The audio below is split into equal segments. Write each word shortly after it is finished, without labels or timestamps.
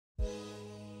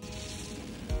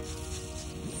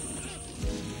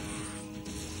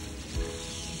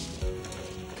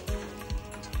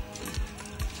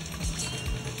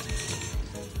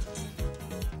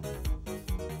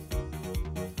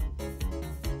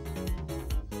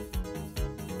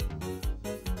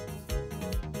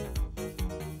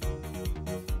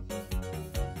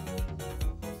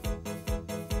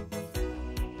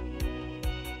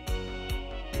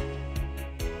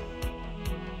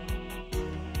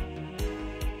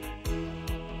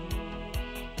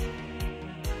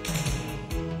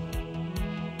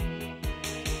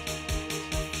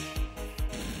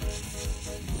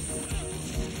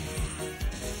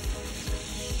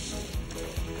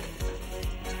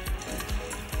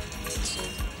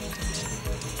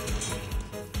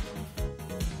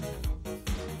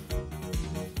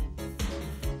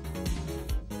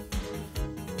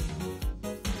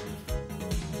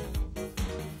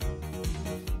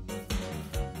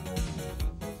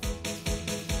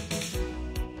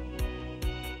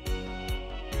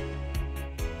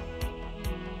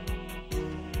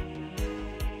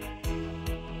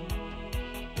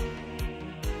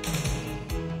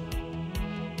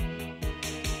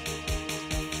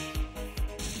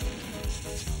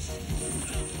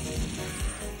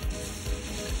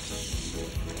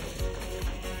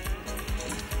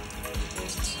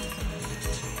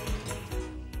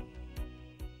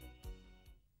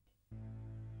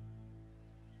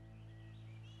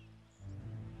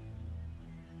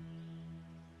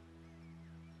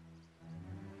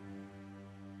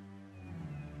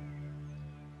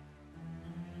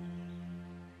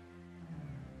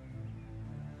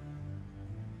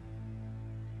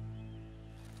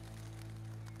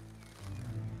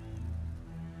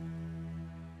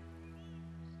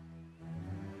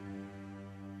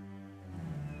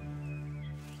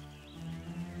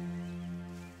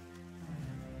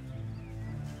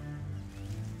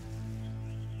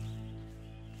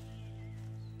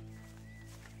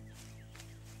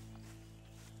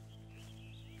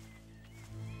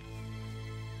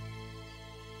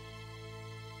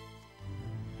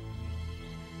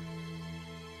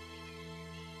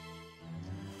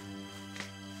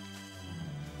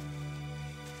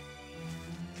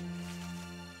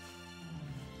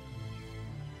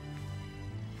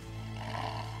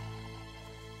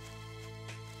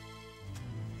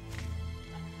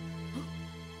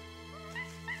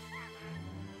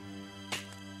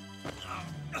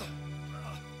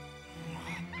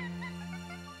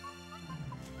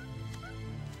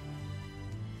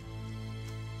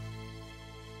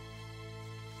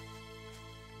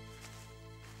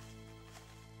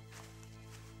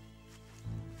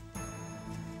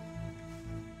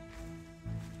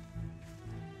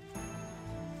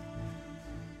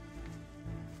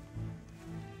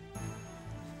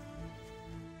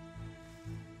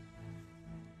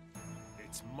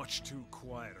It's much too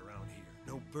quiet around here.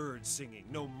 No birds singing,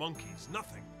 no monkeys,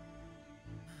 nothing.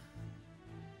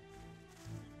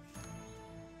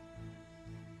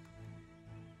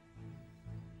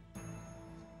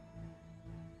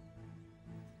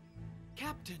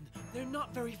 Captain, they're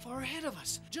not very far ahead of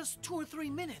us. Just 2 or 3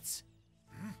 minutes.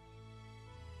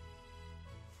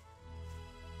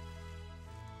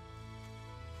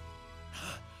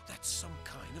 That's some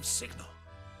kind of signal.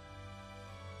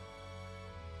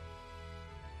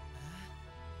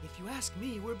 If you ask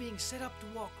me, we're being set up to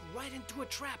walk right into a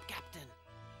trap, Captain.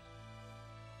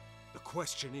 The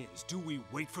question is, do we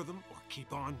wait for them or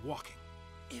keep on walking?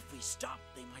 If we stop,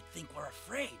 they might think we're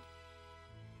afraid.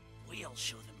 We'll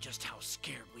show them just how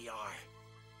scared we are.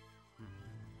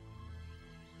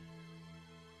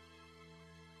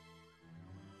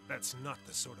 That's not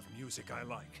the sort of music I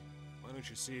like. Why don't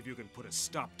you see if you can put a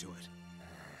stop to it?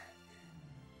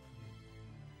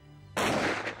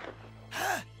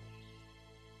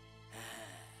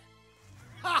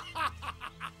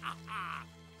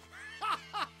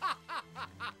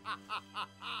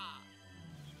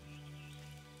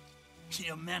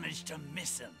 You managed to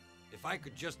miss him. If I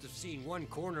could just have seen one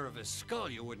corner of his skull,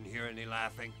 you wouldn't hear any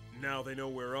laughing. Now they know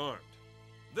we're armed.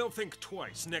 They'll think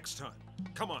twice next time.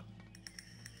 Come on.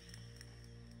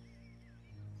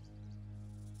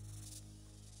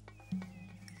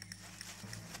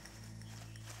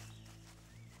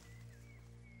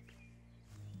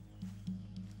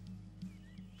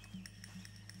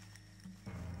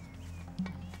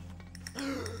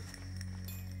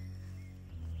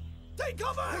 Take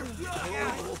cover!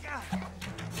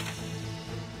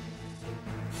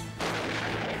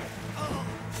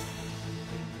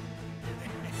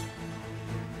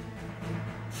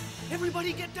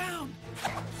 Everybody get down!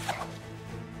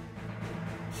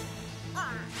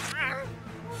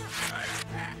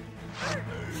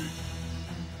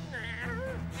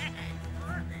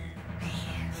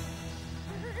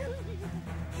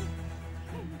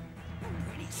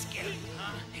 Pretty scary,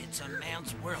 huh? It's a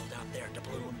man's world out there,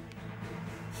 Doubloon.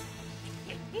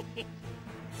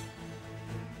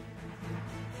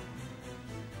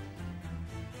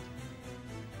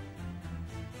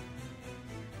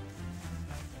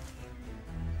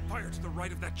 Fire to the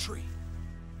right of that tree.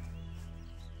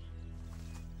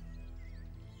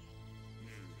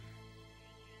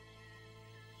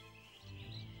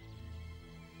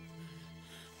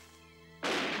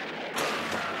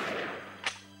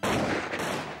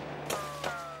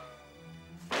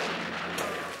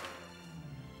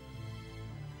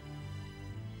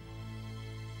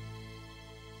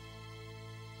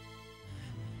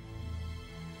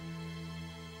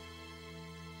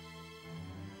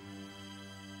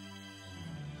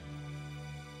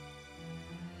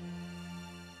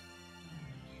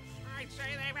 I'd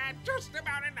say they've had just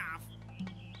about enough.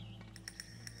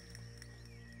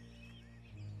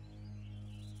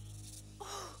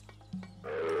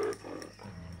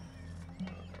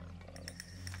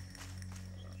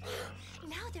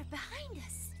 Now they're behind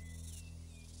us.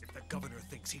 If the governor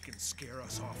thinks he can scare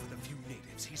us off with a few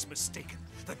natives, he's mistaken.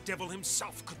 The devil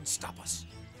himself couldn't stop us.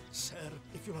 Sir,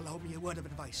 if you'll allow me a word of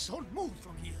advice, don't move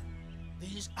from here.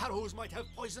 These arrows might have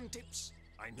poison tips.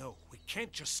 I know. We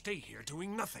can't just stay here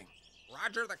doing nothing.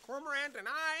 Roger the cormorant and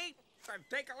I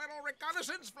take a little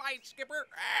reconnaissance flight, Skipper.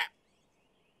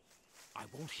 I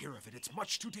won't hear of it. It's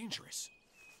much too dangerous.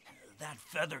 That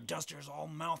feather duster's all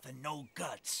mouth and no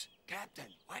guts. Captain,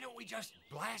 why don't we just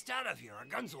blast out of here? Our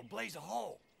guns will blaze a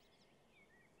hole.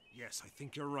 Yes, I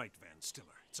think you're right, Van Stiller.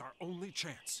 It's our only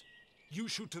chance. You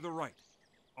shoot to the right,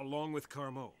 along with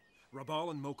Carmo.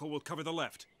 Rabal and Moko will cover the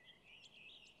left.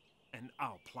 And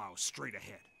I'll plow straight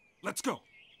ahead. Let's go!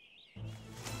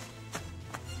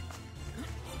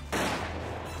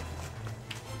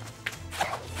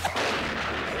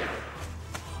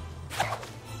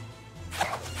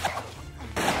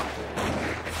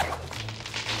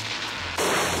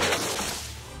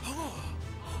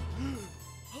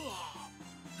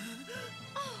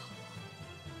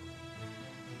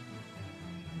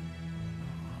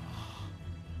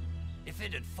 If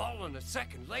it had fallen a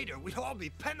second later, we'd all be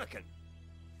pemmican.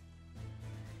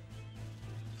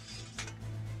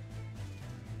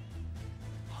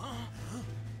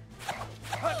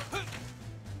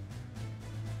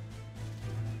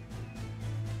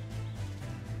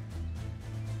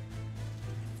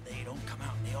 If they don't come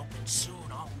out in the open soon,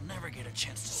 I'll never get a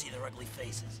chance to see their ugly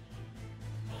faces.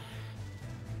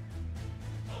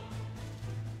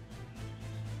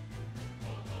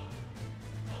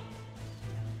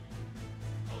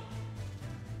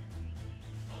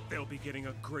 They'll be getting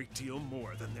a great deal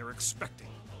more than they're expecting.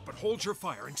 But hold your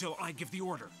fire until I give the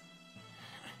order.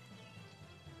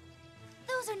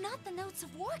 are not the notes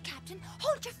of war, Captain.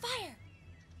 Hold your fire.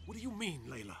 What do you mean,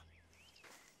 Layla?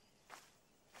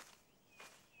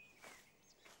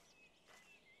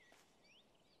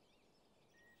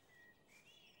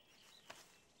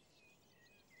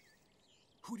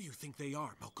 Who do you think they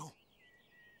are, Moko?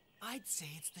 I'd say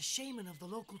it's the shaman of the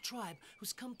local tribe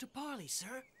who's come to parley,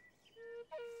 sir.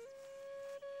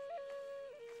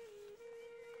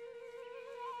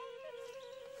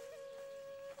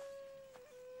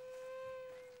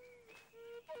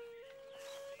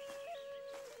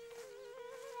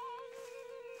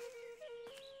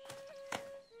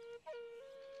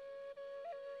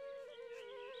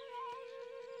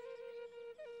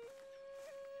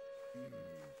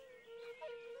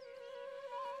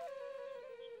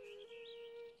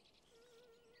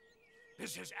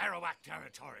 This is Arawak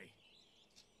territory.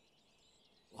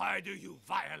 Why do you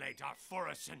violate our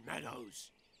forests and meadows?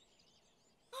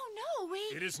 Oh, no, we...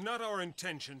 It is not our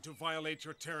intention to violate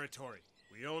your territory.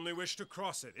 We only wish to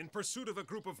cross it in pursuit of a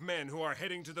group of men who are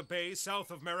heading to the bay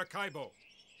south of Maracaibo.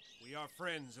 We are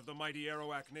friends of the mighty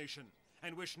Arawak nation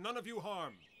and wish none of you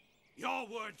harm. Your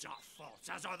words are false,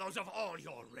 as are those of all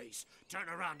your race. Turn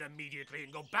around immediately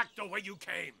and go back the way you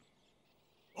came.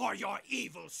 Or your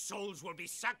evil souls will be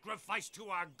sacrificed to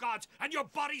our gods and your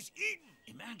bodies eaten!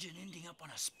 Imagine ending up on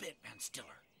a spit, Van Stiller.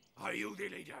 Are you the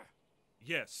leader?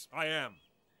 Yes, I am.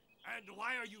 And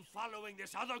why are you following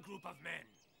this other group of men?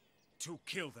 To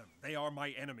kill them. They are my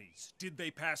enemies. Did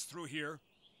they pass through here?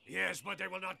 Yes, but they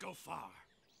will not go far.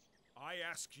 I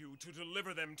ask you to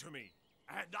deliver them to me.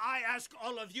 And I ask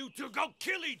all of you to go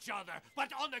kill each other,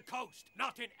 but on the coast,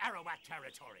 not in Arawak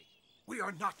territory. We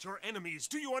are not your enemies,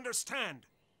 do you understand?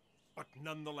 But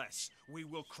nonetheless, we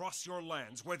will cross your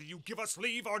lands whether you give us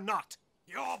leave or not.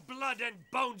 Your blood and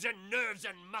bones and nerves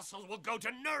and muscles will go to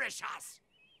nourish us.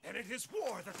 And it is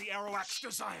war that the Arawaks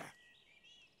desire.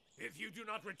 If you do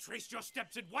not retrace your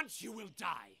steps at once, you will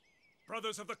die.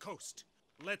 Brothers of the coast,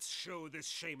 let's show this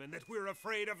shaman that we're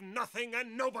afraid of nothing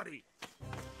and nobody.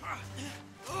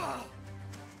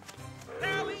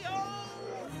 There we go!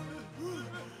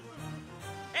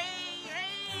 Hey,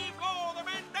 hey, blow the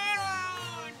men down!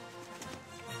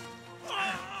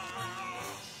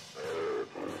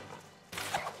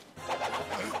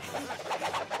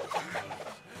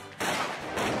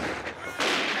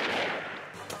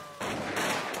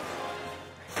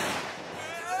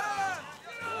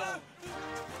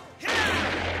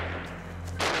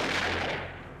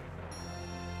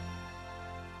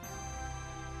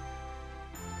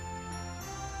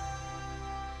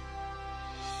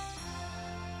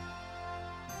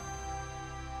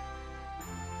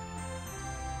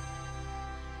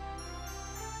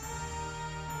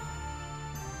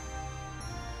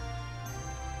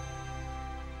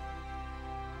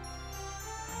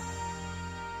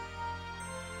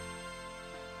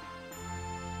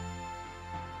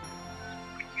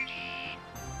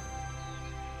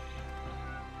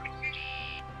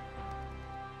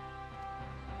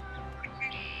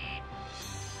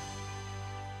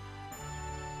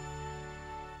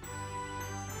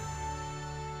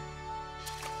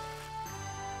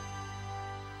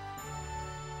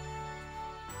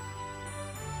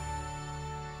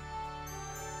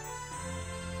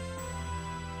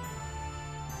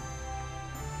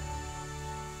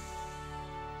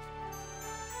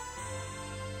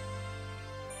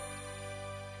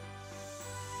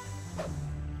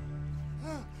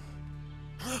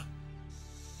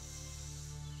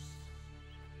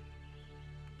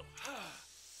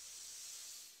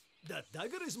 That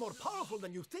dagger is more powerful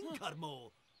than you think,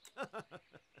 Carmo.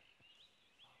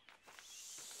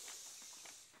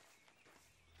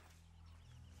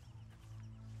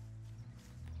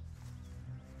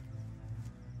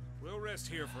 We'll rest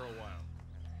here for a while.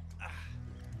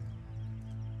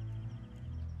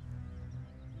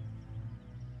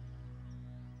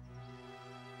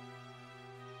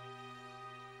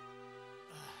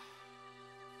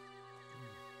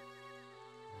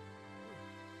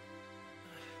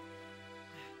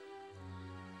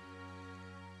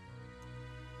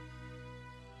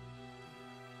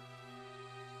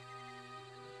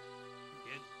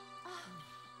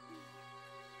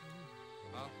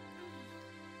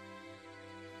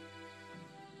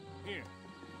 Here,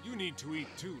 you need to eat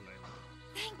too, Layla.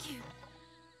 Thank you.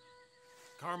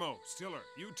 Carmo, Stiller,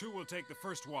 you two will take the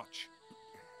first watch.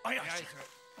 Aye, Aye, sir. sir.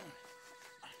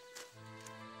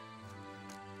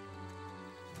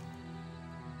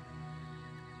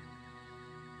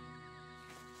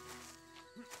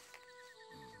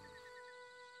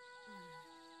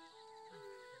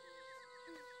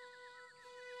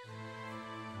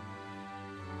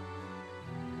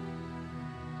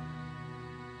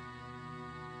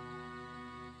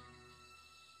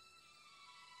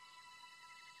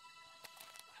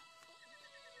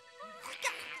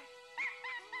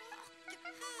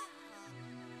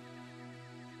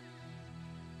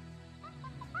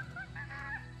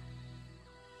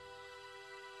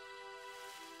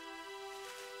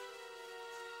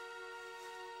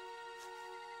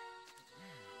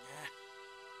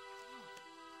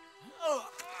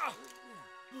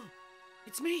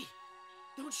 It's me!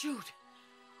 Don't shoot!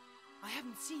 I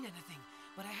haven't seen anything,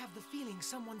 but I have the feeling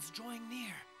someone's drawing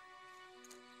near.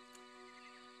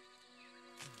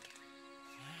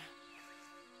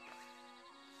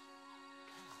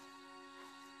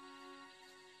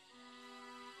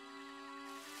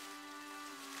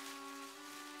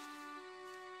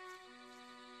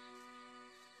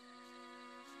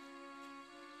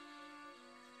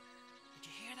 Did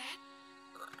you hear that?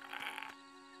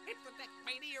 Hit the deck,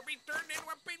 matey, or be turned into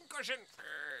a pincushion.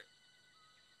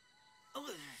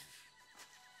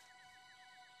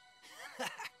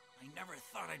 I never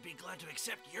thought I'd be glad to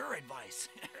accept your advice.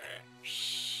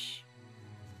 Shh.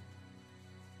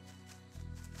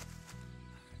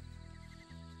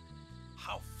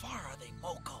 How far are they,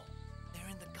 Moko? They're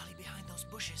in the gully behind those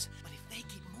bushes, but if they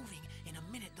keep moving, in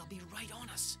a minute they'll be right on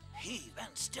us. Hey, Van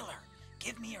Stiller,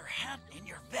 give me your hat and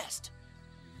your vest.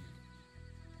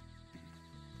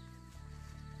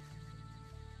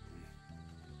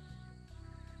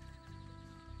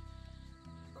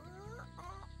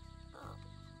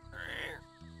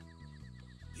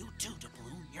 You too,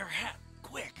 Doubloon, your hat,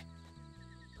 quick.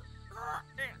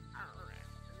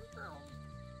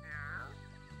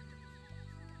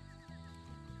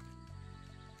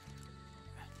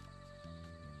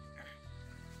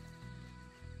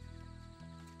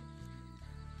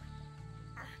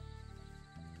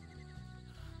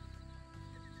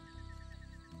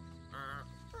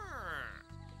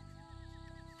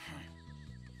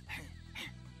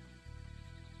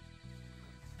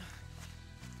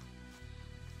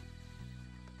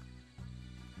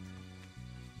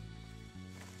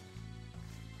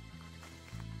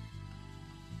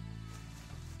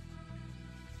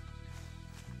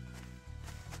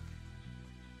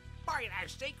 By the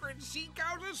sacred sea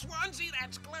cows of Swansea,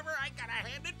 that's clever. I gotta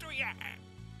hand it to you.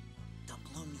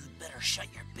 Doubloon, you'd better shut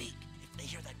your beak. If they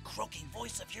hear that croaking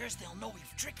voice of yours, they'll know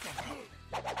we've tricked them.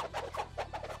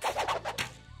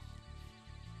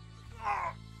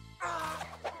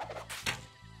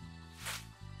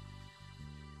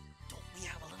 Don't we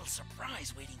have a little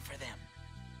surprise waiting for them?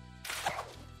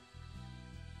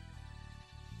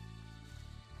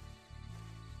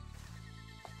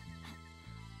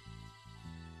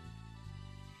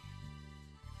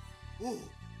 Oh,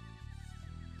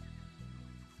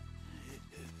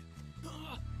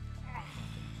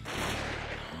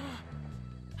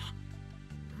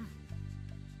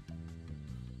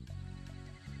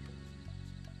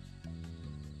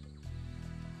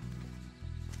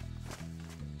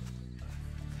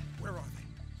 Where are they?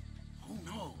 Who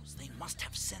knows? They must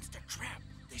have sensed a trap.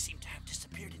 They seem to have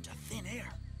disappeared into thin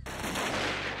air.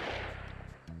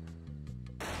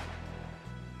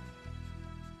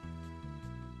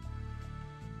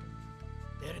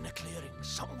 they're in a clearing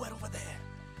somewhere over there.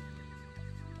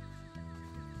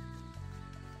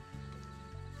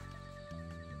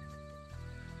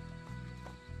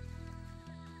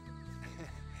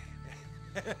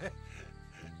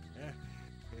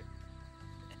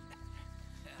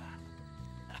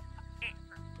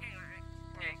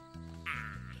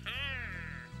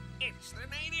 It's the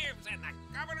natives and the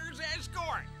governor's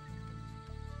escort.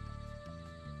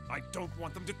 I don't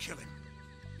want them to kill him.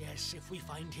 Yes, if we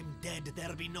find him dead,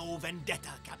 there'll be no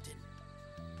vendetta, Captain.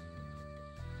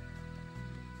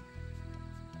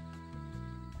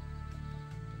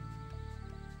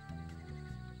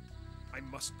 I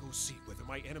must go see whether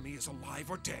my enemy is alive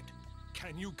or dead.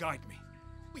 Can you guide me?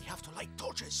 We have to light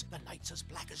torches. The night's as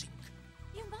black as ink.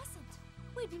 You mustn't.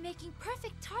 We'd be making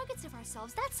perfect targets of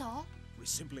ourselves, that's all. We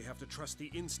simply have to trust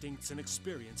the instincts and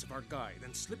experience of our guide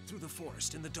and slip through the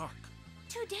forest in the dark.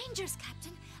 Too dangerous,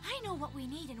 Captain. I know what we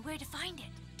need and where to find it.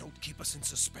 Don't keep us in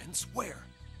suspense. Where?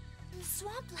 In the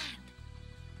swampland.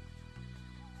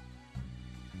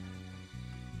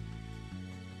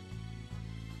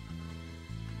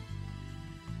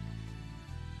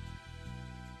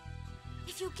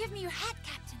 If you give me your hat,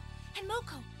 Captain, and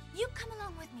Moko, you come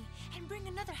along with me and bring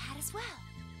another hat as well.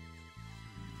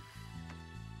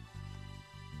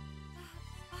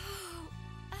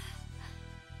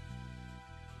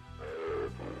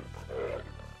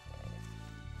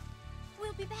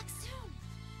 We'll be back soon.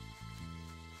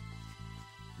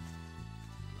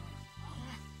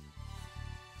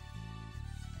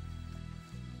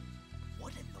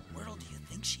 What in the world do you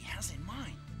think she has in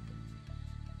mind?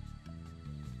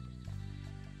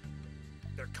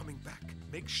 They're coming back.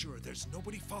 Make sure there's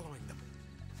nobody following them.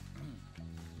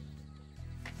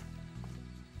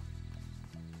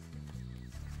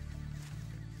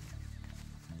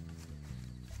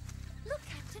 Look,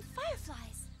 Captain,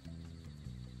 fireflies.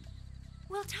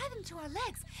 We'll tie them to our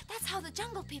legs. That's how the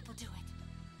jungle people do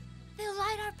it. They'll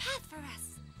light our path for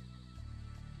us.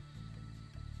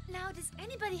 Now, does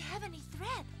anybody have any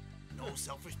thread? No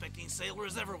self-respecting sailor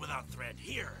is ever without thread.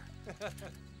 Here.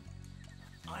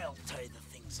 I'll tie the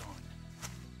things on.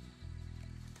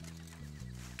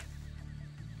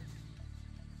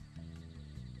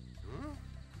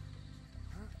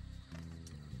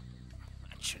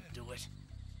 That should do it.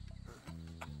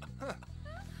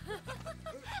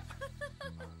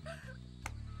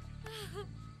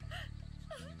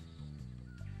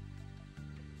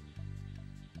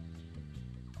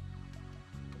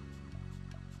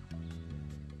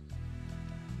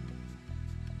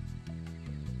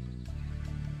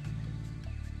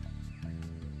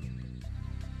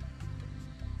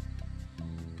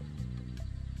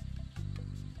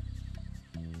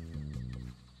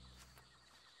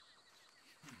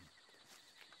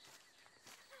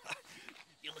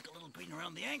 You look a little green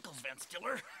around the ankles, Van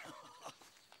Stiller.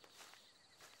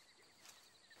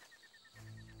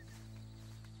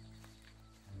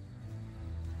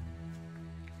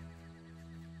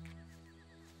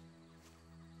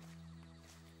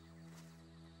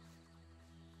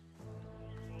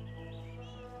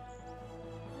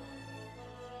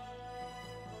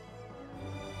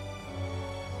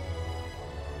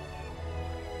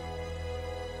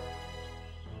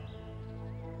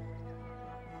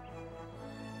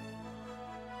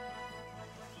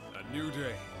 A new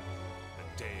day.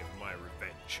 The day of my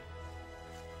revenge.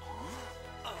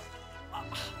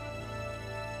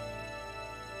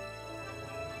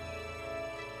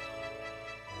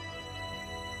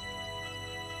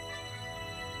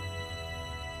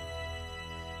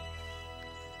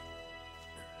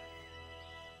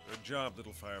 Good job,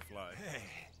 little firefly.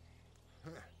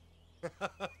 Can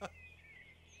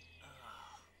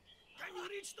you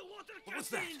reach the water, Captain? What's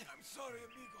that? I'm sorry,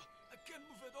 amigo. I can't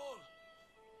move at all.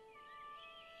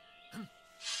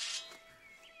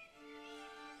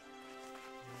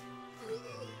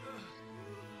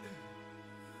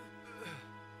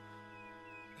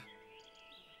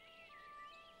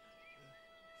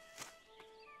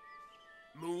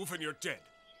 Move and you're dead.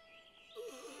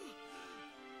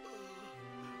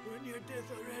 We're near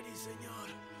death already, senor.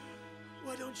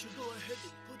 Why don't you go ahead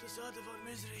and put us out of our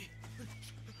misery?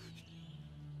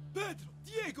 Pedro!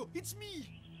 Diego! It's me!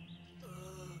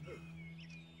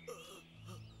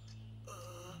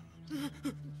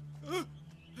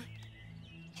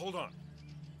 Hold on.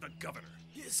 The governor.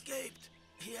 He escaped.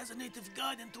 He has a native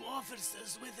guard and 2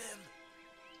 officers with him.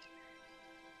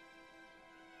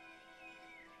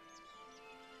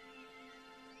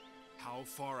 How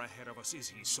far ahead of us is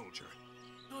he, soldier?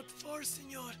 Not far,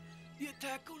 senor. The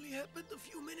attack only happened a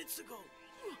few minutes ago.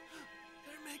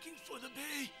 They're making for the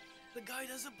bay. The guide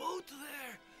has a boat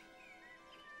there.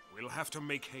 We'll have to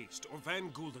make haste, or Van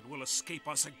Goulden will escape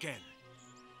us again.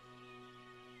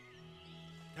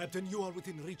 Captain, you are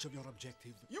within reach of your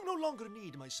objective. You no longer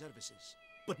need my services.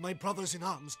 But my brothers in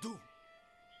arms do.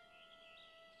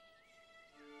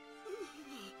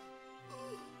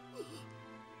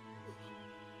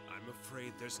 I'm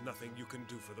afraid there's nothing you can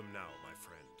do for them now, my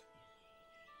friend.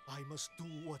 I must do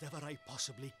whatever I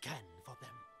possibly can for them.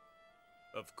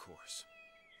 Of course.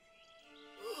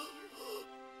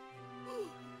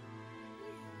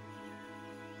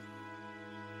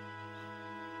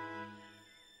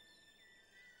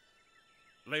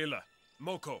 Layla,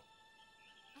 Moko.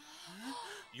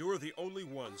 You're the only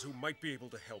ones who might be able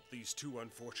to help these 2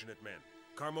 unfortunate men.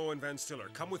 Carmo and Van Stiller,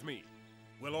 come with me.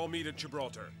 We'll all meet at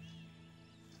Gibraltar.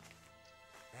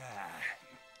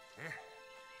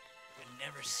 It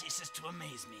never ceases to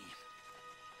amaze me.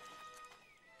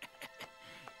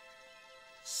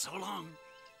 So long.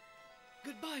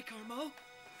 Goodbye, Carmo.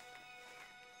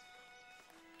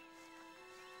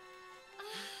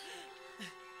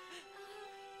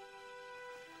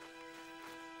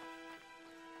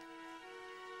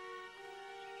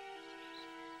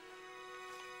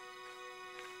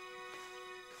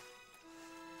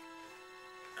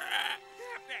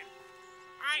 Captain,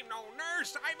 I'm no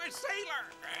nurse. I'm a sailor.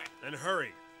 Then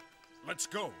hurry. Let's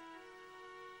go.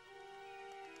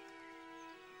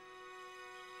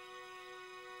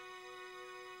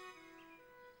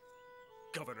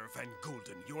 Governor Van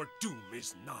Goulden, your doom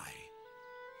is nigh.